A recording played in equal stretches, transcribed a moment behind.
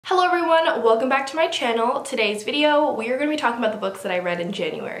Hello everyone, welcome back to my channel. Today's video, we are going to be talking about the books that I read in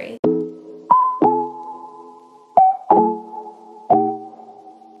January.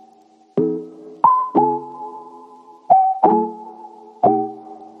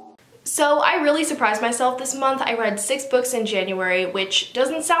 So I really surprised myself this month. I read 6 books in January, which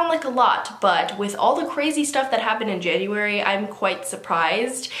doesn't sound like a lot, but with all the crazy stuff that happened in January, I'm quite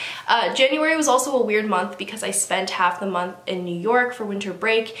surprised. January was also a weird month because I spent half the month in New York for winter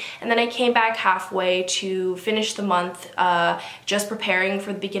break, and then I came back halfway to finish the month just preparing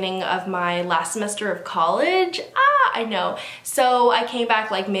for the beginning of my last semester of college. I know. So I came back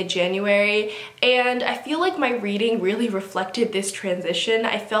like mid-January, and I feel like my reading really reflected this transition.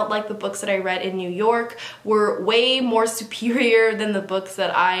 I felt like the books that I read in New York were way more superior than the books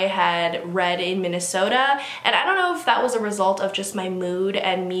that I had read in Minnesota, and I don't know if that was a result of just my mood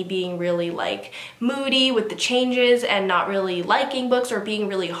and me being really like moody with the changes and not really liking books or being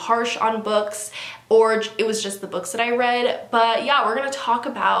really harsh on books, or it was just the books that I read. But yeah, we're gonna talk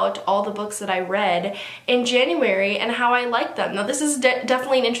about all the books that I read in January and how I liked them. Now this is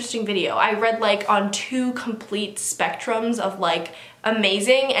definitely an interesting video. I read like on 2 complete spectrums of like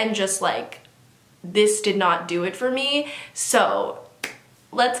amazing and just like this did not do it for me. So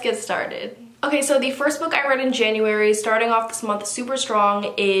let's get started. Okay, so the first book I read in January, starting off this month super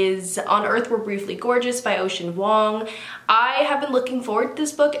strong, is On Earth We're Briefly Gorgeous by Ocean Vuong. I have been looking forward to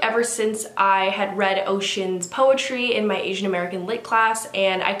this book ever since I had read Ocean's poetry in my Asian American lit class,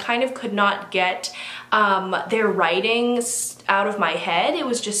 and I kind of could not get their writing out of my head. It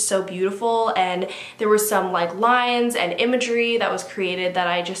was just so beautiful, and there were some like lines and imagery that was created that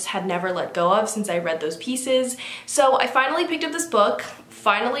I just had never let go of since I read those pieces. So I finally picked up this book.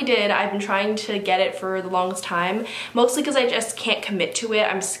 Finally did. I've been trying to get it for the longest time, mostly because I just can't commit to it.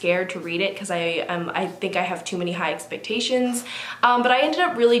 I'm scared to read it because I think I have too many high expectations. But I ended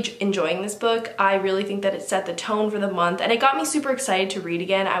up really enjoying this book. I really think that it set the tone for the month, and it got me super excited to read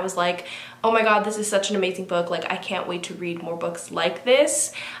again. I was like, oh my god, this is such an amazing book. Like, I can't wait to read more books like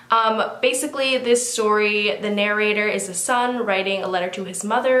this. Basically, this story, the narrator is a son writing a letter to his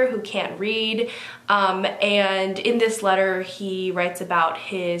mother who can't read. And in this letter, he writes about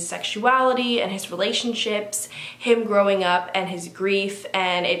his sexuality and his relationships, him growing up and his grief,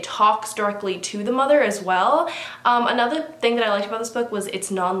 and it talks directly to the mother as well. Another thing that I liked about this book was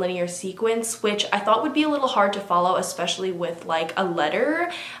its non-linear sequence, which I thought would be a little hard to follow, especially with like a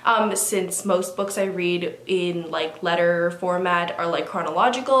letter, since most books I read in like letter format are like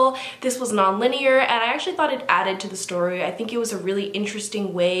chronological. This was non-linear, and I actually thought it added to the story. I think it was a really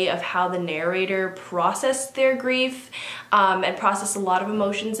interesting way of how the narrator processed their grief and processed a lot of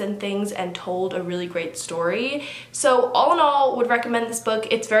emotions and things and told a really great story. So all in all, would recommend this book.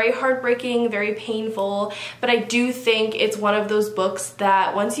 It's very heartbreaking, very painful, but I do think it's one of those books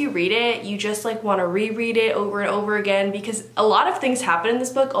that once you read it, you just like want to reread it over and over again, because a lot of things happen in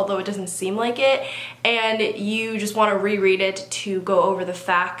this book, although it doesn't seem like it, and you just want to reread it to go over the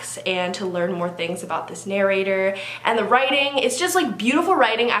facts and to learn more things about this narrator. And the writing, it's just like beautiful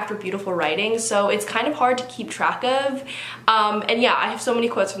writing after beautiful writing, so it's kind of hard to keep track of. And yeah, I have so many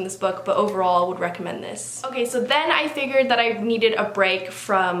quotes from this book, but overall I would recommend this. Okay, so then I figured that I needed a break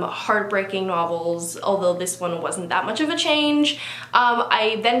from heartbreaking novels, although this one wasn't that much of a change.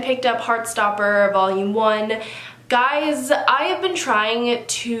 I then picked up Heartstopper Volume 1. Guys, I have been trying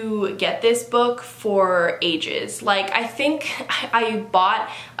to get this book for ages. Like, I think I bought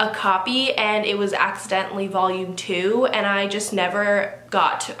a copy and it was accidentally Volume 2, and I just never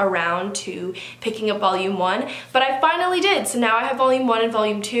got around to picking up Volume 1, but I finally did. So now I have Volume 1 and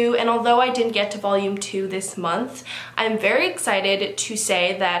Volume 2, and although I didn't get to Volume 2 this month, I'm very excited to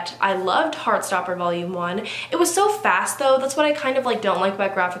say that I loved Heartstopper Volume 1. It was so fast though. That's what I kind of like don't like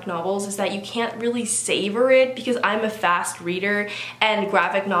about graphic novels, is that you can't really savor it, because I'm a fast reader and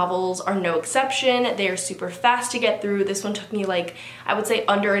graphic novels are no exception. They are super fast to get through. This one took me like, I would say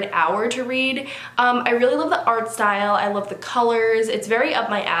under an hour to read. I really love the art style. I love the colors. It's very up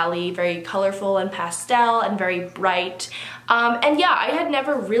my alley, very colorful and pastel and very bright. And yeah, I had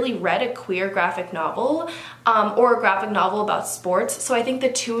never really read a queer graphic novel or a graphic novel about sports, so I think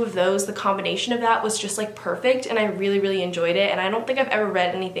the two of those, the combination of that was just like perfect, and I really enjoyed it, and I don't think I've ever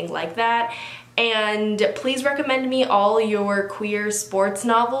read anything like that. And please recommend me all your queer sports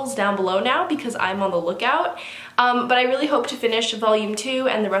novels down below now, because I'm on the lookout. But I really hope to finish Volume 2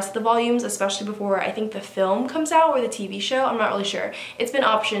 and the rest of the volumes, especially before I think the film comes out, or the TV show. I'm not really sure. It's been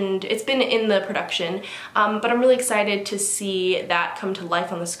optioned, it's been in the production, but I'm really excited to see that come to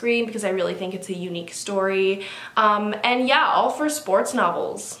life on the screen, because I really think it's a unique story. And yeah, all for sports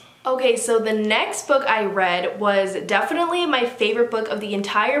novels. Okay, so the next book I read was definitely my favorite book of the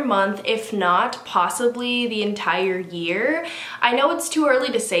entire month, if not possibly the entire year. I know it's too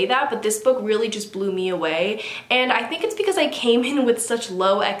early to say that, but this book really just blew me away, and I think it's because I came in with such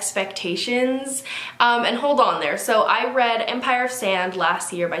low expectations. And hold on there. So I read Empire of Sand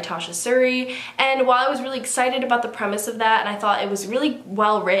last year by Tasha Suri, and while I was really excited about the premise of that, and I thought it was really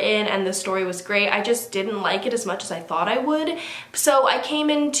well written and the story was great, I just didn't like it as much as I thought I would. So I came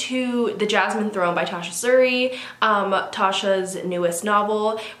into The Jasmine Throne by Tasha Suri, Tasha's newest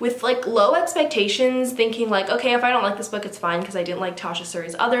novel, with like low expectations, thinking like, okay, if I don't like this book, it's fine because I didn't like Tasha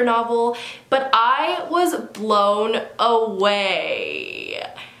Suri's other novel, but I was blown away.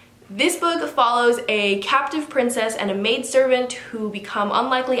 This book follows a captive princess and a maidservant who become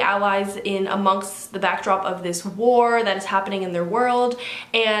unlikely allies in amongst the backdrop of this war that is happening in their world,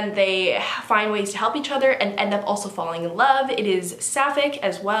 and they find ways to help each other and end up also falling in love. It is sapphic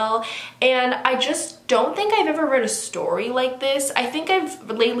as well, and I just don't think I've ever read a story like this. I think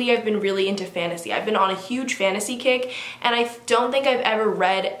lately I've been really into fantasy. I've been on a huge fantasy kick, and I don't think I've ever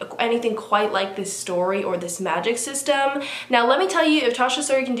read anything quite like this story or this magic system. Now let me tell you, if Tasha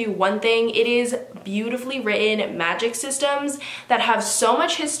Suri can do one thing, it is beautifully written magic systems that have so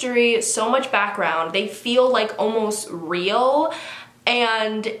much history, so much background. They feel like almost real,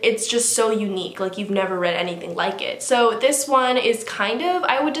 and it's just so unique, like you've never read anything like it. So this one is kind of,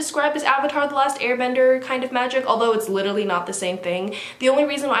 I would describe as Avatar: The Last Airbender kind of magic, although it's literally not the same thing. The only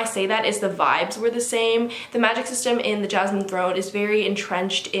reason why I say that is the vibes were the same. The magic system in The Jasmine Throne is very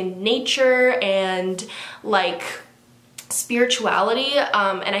entrenched in nature and like spirituality,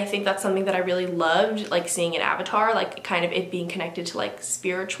 and I think that's something that I really loved, like seeing in Avatar, like kind of it being connected to like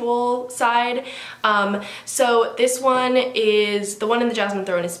spiritual side. So this one is, the one in The Jasmine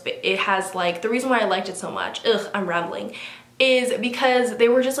Throne is, it has like, the reason why I liked it so much, I'm rambling, is because they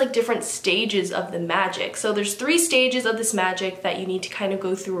were just like different stages of the magic. So there's 3 stages of this magic that you need to kind of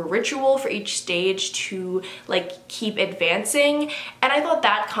go through a ritual for each stage to like keep advancing. And I thought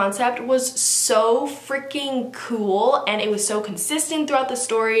that concept was so freaking cool, and it was so consistent throughout the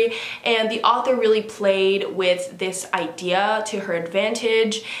story, and the author really played with this idea to her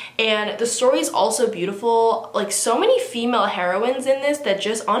advantage. And the story is also beautiful, like so many female heroines in this that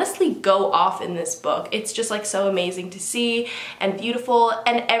just honestly go off in this book. It's just like so amazing to see and beautiful,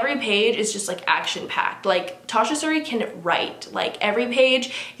 and every page is just like action-packed. Like Tasha Suri can write, like every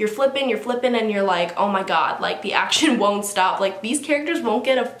page you're flipping and you're like, oh my god, like the action won't stop. Like these characters won't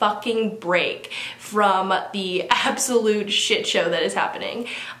get a fucking break from the absolute shit show that is happening.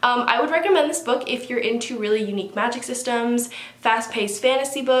 I would recommend this book if you're into really unique magic systems, fast-paced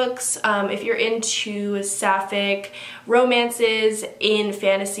fantasy books, if you're into sapphic romances in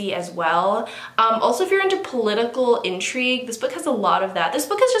fantasy as well. Also, if you're into political intrigue, this book has a lot of that. This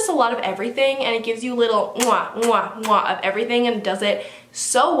book is just a lot of everything, and it gives you a little mwah, mwah, mwah of everything, and does it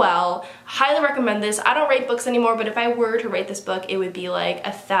so well. Highly recommend this. I don't rate books anymore, but if I were to rate this book, it would be like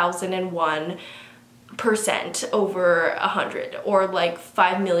 1001% over 100, or like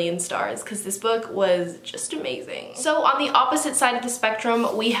 5 million stars, because this book was just amazing. So on the opposite side of the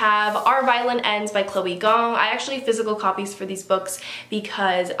spectrum, we have Our Violent Ends by Chloe Gong. I actually have physical copies for these books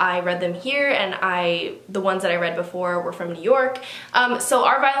because I read them here, and the ones that I read before were from New York. So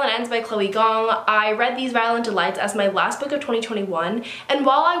Our Violent Ends by Chloe Gong, I read these Violent Delights as my last book of 2021, and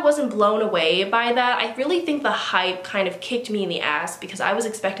while I wasn't blown away by that, I really think the hype kind of kicked me in the ass, because I was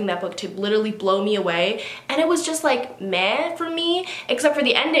expecting that book to literally blow me away, and it was just like meh for me, except for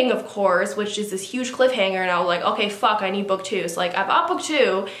the ending, of course, which is this huge cliffhanger, and I was like, okay, fuck, I need book 2. So like I bought book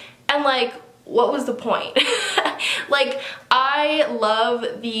 2, and like, what was the point? Like, I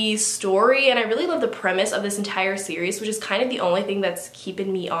love the story, and I really love the premise of this entire series, which is kind of the only thing that's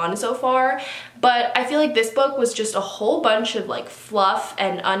keeping me on so far. But I feel like this book was just a whole bunch of like fluff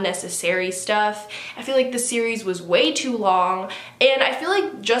and unnecessary stuff. I feel like the series was way too long, and I feel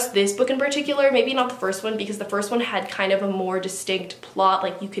like just this book in particular, maybe not the first one, because the first one had kind of a more distinct plot,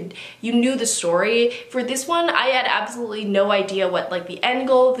 like you knew the story. For this one, I had absolutely no idea what like the end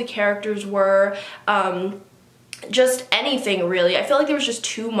goal of the characters were. Just anything really. I feel like there was just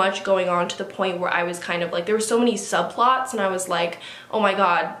too much going on, to the point where I was kind of like, there were so many subplots, and I was like, oh my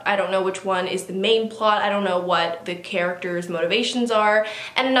god, I don't know which one is the main plot. I don't know what the characters' motivations are.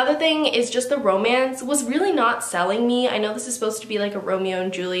 And another thing is just the romance was really not selling me. I know this is supposed to be like a Romeo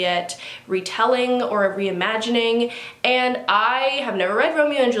and Juliet retelling or a reimagining, and I have never read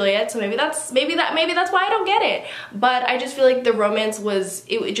Romeo and Juliet, so maybe that's why I don't get it. But I just feel like the romance was,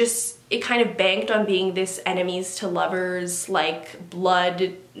 it kind of banked on being this enemies to lovers, like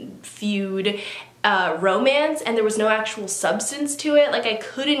blood feud, romance and there was no actual substance to it. Like I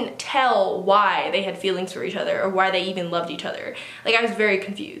couldn't tell why they had feelings for each other or why they even loved each other. Like I was very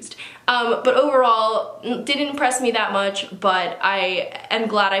confused. But overall, didn't impress me that much, but I am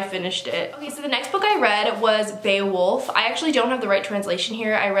glad I finished it. Okay, so the next book I read was Beowulf. I actually don't have the right translation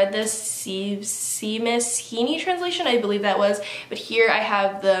here. I read the seamus heaney translation, I believe that was, but here I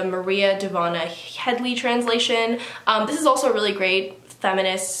have the Maria Devana Headley translation. This is also a really great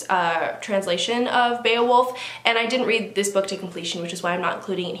feminist translation of Beowulf, and I didn't read this book to completion, which is why I'm not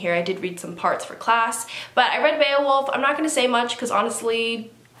including it here. I did read some parts for class, but I read Beowulf. I'm not going to say much because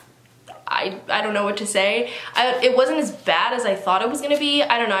honestly, I don't know what to say. It wasn't as bad as I thought it was gonna be.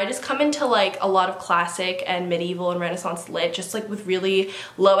 I don't know, I just come into like a lot of classic and medieval and Renaissance lit just like with really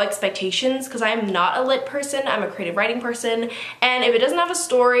low expectations because I'm not a lit person, I'm a creative writing person, and if it doesn't have a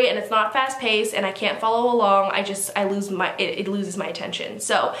story and it's not fast paced and I can't follow along, it loses my attention.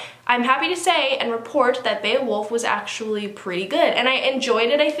 So I'm happy to say and report that Beowulf was actually pretty good, and I enjoyed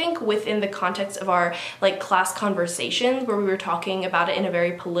it, I think, within the context of our like class conversations where we were talking about it in a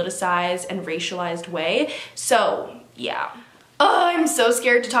very politicized and racialized way. So yeah. Oh, I'm so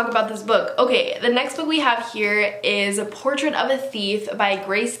scared to talk about this book. Okay, the next book we have here is A Portrait of a Thief by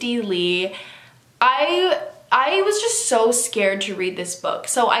Grace D. Lee. I was just so scared to read this book.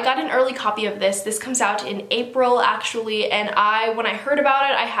 So I got an early copy of this. This comes out in April actually, and when I heard about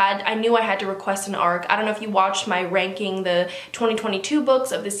it, I knew I had to request an ARC. I don't know if you watched my ranking the 2022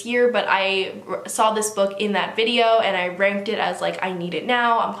 books of this year, but I saw this book in that video and I ranked it as like, I need it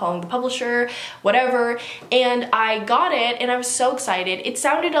now, I'm calling the publisher, whatever. And I got it and I was so excited. It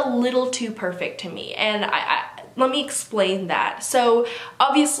sounded a little too perfect to me, and let me explain that. So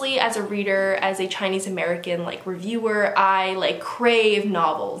obviously as a reader, as a Chinese American like reviewer, I like crave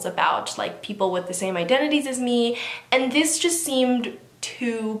novels about like people with the same identities as me, and this just seemed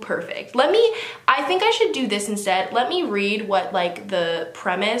too perfect. I think I should do this instead. Let me read what like the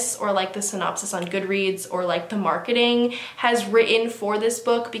premise or like the synopsis on Goodreads or like the marketing has written for this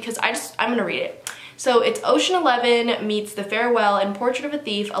book, because I'm gonna read it. So it's Ocean 11 meets The Farewell and Portrait of a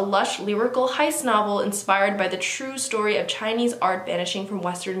Thief, a lush lyrical heist novel inspired by the true story of Chinese art vanishing from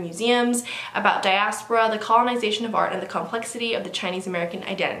Western museums, about diaspora, the colonization of art, and the complexity of the Chinese American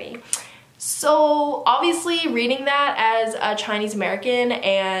identity. So obviously reading that as a Chinese American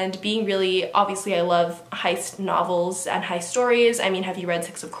and being really, obviously I love heist novels and heist stories. I mean, have you read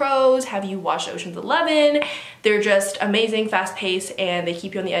Six of Crows? Have you watched Ocean's 11? They're just amazing, fast paced, and they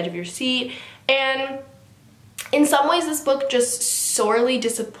keep you on the edge of your seat. And in some ways this book just sorely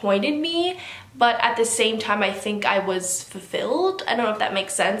disappointed me, but at the same time I think I was fulfilled. I don't know if that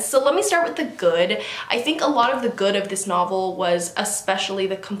makes sense. So let me start with the good. I think a lot of the good of this novel was especially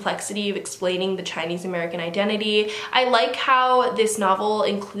the complexity of explaining the Chinese American identity. I like how this novel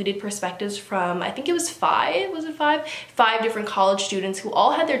included perspectives from, I think it was five different college students who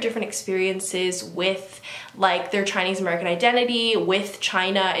all had their different experiences with like their Chinese American identity, with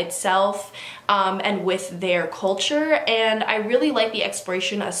China itself, and with their culture. And I really like the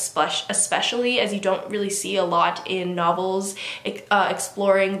exploration, especially as you don't really see a lot in novels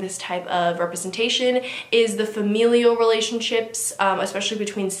exploring this type of representation, is the familial relationships, especially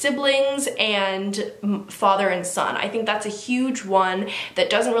between siblings and father and son. I think that's a huge one that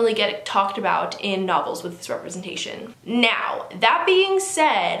doesn't really get talked about in novels with this representation. Now, that being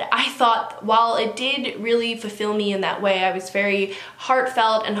said, I thought while it did really fulfill me in that way, I was very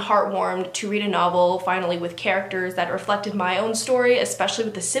heartfelt and heartwarmed to read a novel finally with characters that reflected my own story, especially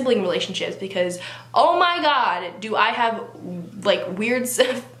with the sibling relationships, because oh my god, do I have like weird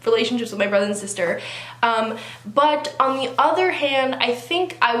relationships with my brother and sister. But on the other hand, I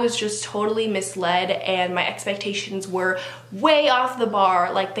think I was just totally misled and my expectations were way off the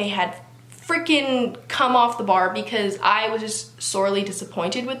bar, like they had freaking come off the bar, because I was just sorely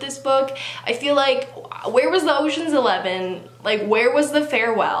disappointed with this book. I feel like, where was the Ocean's 11? Like, where was the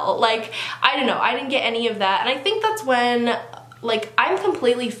Farewell? Like, I don't know, I didn't get any of that. And I think that's when, like, I'm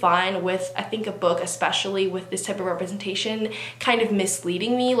completely fine with, I think, a book, especially with this type of representation, kind of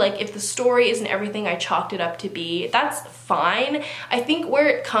misleading me. Like, if the story isn't everything I chalked it up to be, that's fine. I think where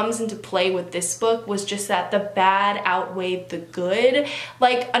it comes into play with this book was just that the bad outweighed the good.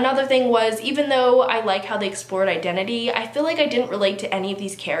 Like, another thing was, even though I like how they explored identity, I feel like I didn't relate to any of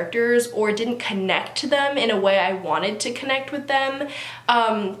these characters or didn't connect to them in a way I wanted to connect with them.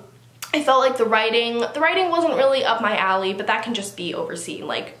 I felt like the writing wasn't really up my alley, but that can just be overseen.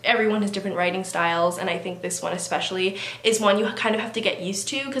 Like, everyone has different writing styles, and I think this one especially is one you kind of have to get used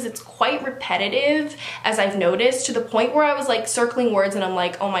to because it's quite repetitive, as I've noticed, to the point where I was like circling words and I'm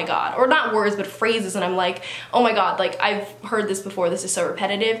like, oh my god, or not words but phrases, and I'm like, oh my god, like I've heard this before, this is so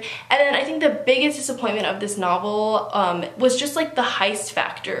repetitive. And then I think the biggest disappointment of this novel was just like the heist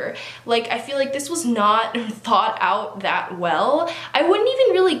factor. Like, I feel like this was not thought out that well. I wouldn't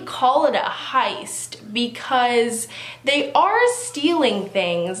even really call it a heist because they are stealing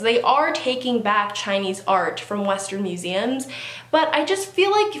things. They are taking back Chinese art from Western museums, but I just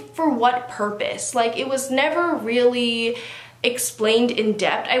feel like for what purpose? Like, it was never really explained in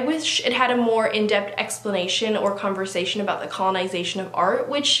depth. I wish it had a more in-depth explanation or conversation about the colonization of art,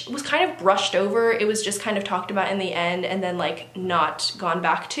 which was kind of brushed over. It was just kind of talked about in the end and then like not gone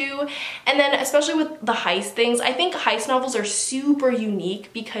back to. And then especially with the heist things, I think heist novels are super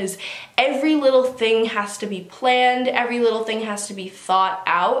unique because every little thing has to be planned, every little thing has to be thought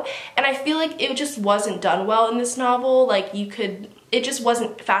out, and I feel like it just wasn't done well in this novel. Like, it just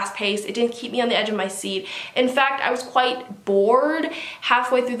wasn't fast-paced. It didn't keep me on the edge of my seat. In fact, I was quite bored.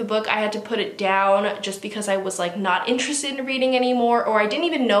 Halfway through the book, I had to put it down just because I was like not interested in reading anymore, or I didn't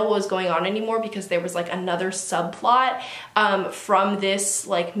even know what was going on anymore because there was like another subplot from this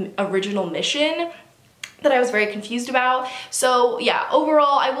like original mission that I was very confused about. So yeah,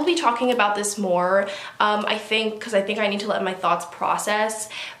 overall, I will be talking about this more, I think, because I think I need to let my thoughts process.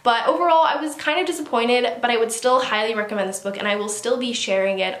 But overall, I was kind of disappointed, but I would still highly recommend this book, and I will still be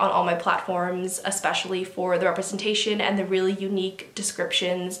sharing it on all my platforms, especially for the representation and the really unique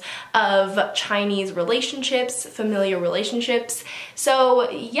descriptions of Chinese relationships, familiar relationships.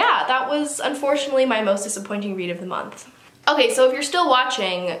 So yeah, that was unfortunately my most disappointing read of the month. Okay, so if you're still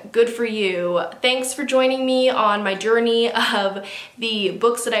watching, good for you. Thanks for joining me on my journey of the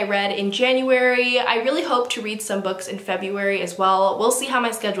books that I read in January. I really hope to read some books in February as well. We'll see how my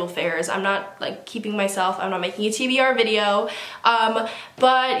schedule fares. I'm not like keeping myself, I'm not making a TBR video.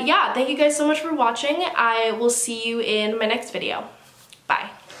 But yeah, thank you guys so much for watching. I will see you in my next video. Bye.